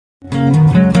Ya,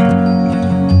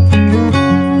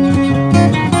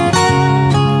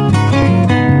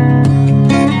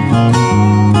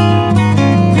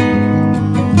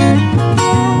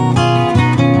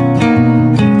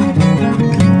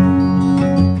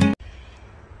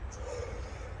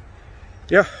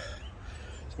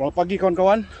 selamat pagi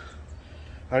kawan-kawan.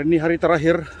 Hari ini hari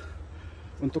terakhir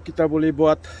untuk kita boleh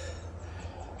buat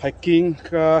hiking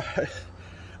ke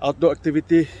outdoor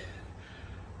activity.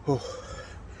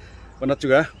 Penat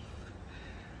juga.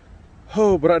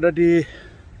 Berada di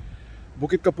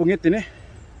Bukit Kopungit ini.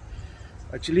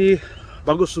 Actually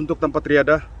bagus untuk tempat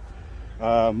riadah,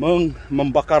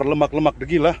 membakar lemak-lemak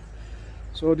degil lah.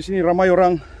 So di sini ramai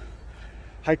orang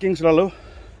hiking selalu.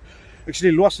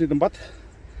 Actually luas di tempat.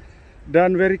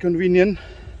 Dan very convenient.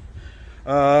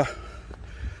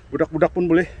 Budak-budak pun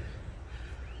boleh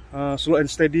slow and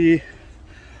steady,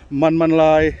 man-man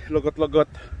lai, logot-logot,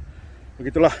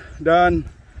 begitulah. Dan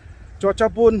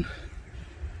cuaca pun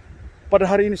pada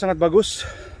hari ini sangat bagus.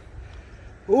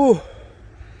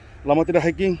 Lama tidak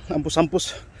hiking,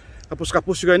 ampus-ampus,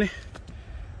 kapus-kapus juga ini.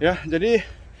 Ya, jadi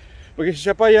bagi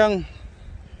siapa yang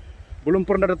belum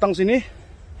pernah datang sini,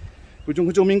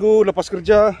 ujung-ujung minggu lepas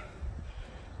kerja,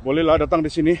 bolehlah datang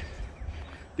di sini.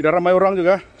 Tidak ramai orang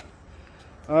juga.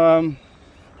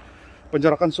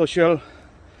 Penjarakan sosial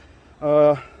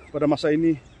pada masa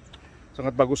ini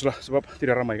sangat bagus lah, sebab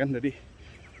tidak ramai kan. Jadi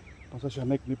masa saya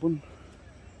naik ini pun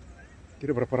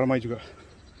tidak berapa ramai juga.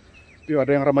 Tapi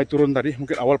ada yang ramai turun tadi,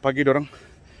 mungkin awal pagi dorang.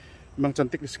 Memang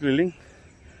cantik di sekeliling.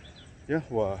 Ya,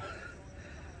 wah,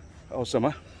 awesome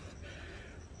ah.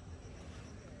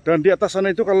 Dan di atas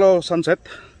sana itu kalau sunset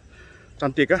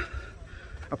cantik ah.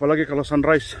 Apalagi kalau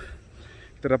sunrise,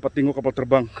 kita dapat tengok kapal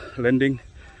terbang, landing,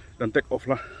 dan take off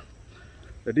lah.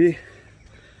 Jadi,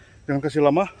 jangan kasih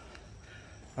lama.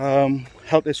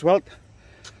 Health is wealth.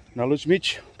 Knowledge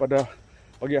meets pada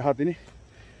pagi ahad ini.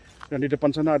 Dan di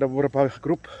depan sana ada beberapa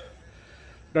grup.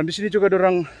 Dan di sini juga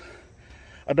orang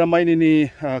ada main ini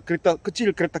kereta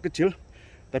kecil.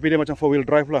 Tapi dia macam 4-wheel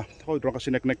drive lah. Orang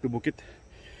kasih naik-naik ke bukit.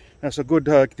 That's a good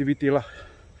activity lah.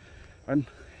 And,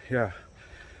 ya.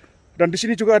 Dan di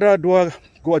sini juga ada dua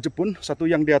gua Jepun, satu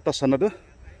yang di atas sana tuh,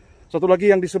 satu lagi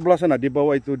yang di sebelah sana, di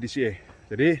bawah itu DCA.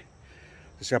 Jadi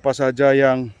siapa saja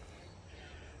yang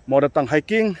mau datang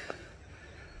hiking,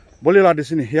 bolehlah di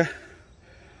sini ya.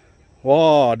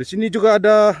 Wah, di sini juga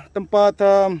ada tempat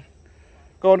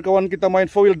kawan-kawan kita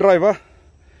main 4-wheel drive ah.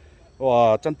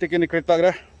 Wah, cantik ini kereta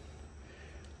dah.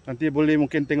 Nanti boleh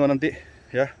mungkin tengok nanti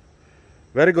ya.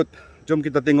 Very good. Jom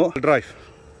kita tengok drive.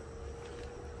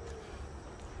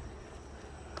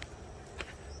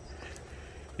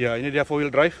 Ya, ini dia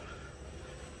 4-wheel drive.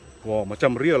 Wow,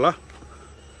 macam real lah.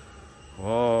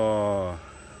 Wow.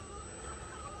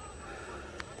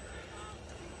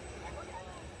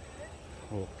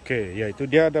 Oke, ya itu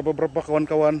dia, ada beberapa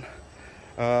kawan-kawan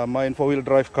main 4-wheel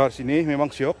drive car sini, memang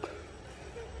syok.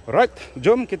 Alright,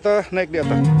 jom kita naik di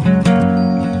atas.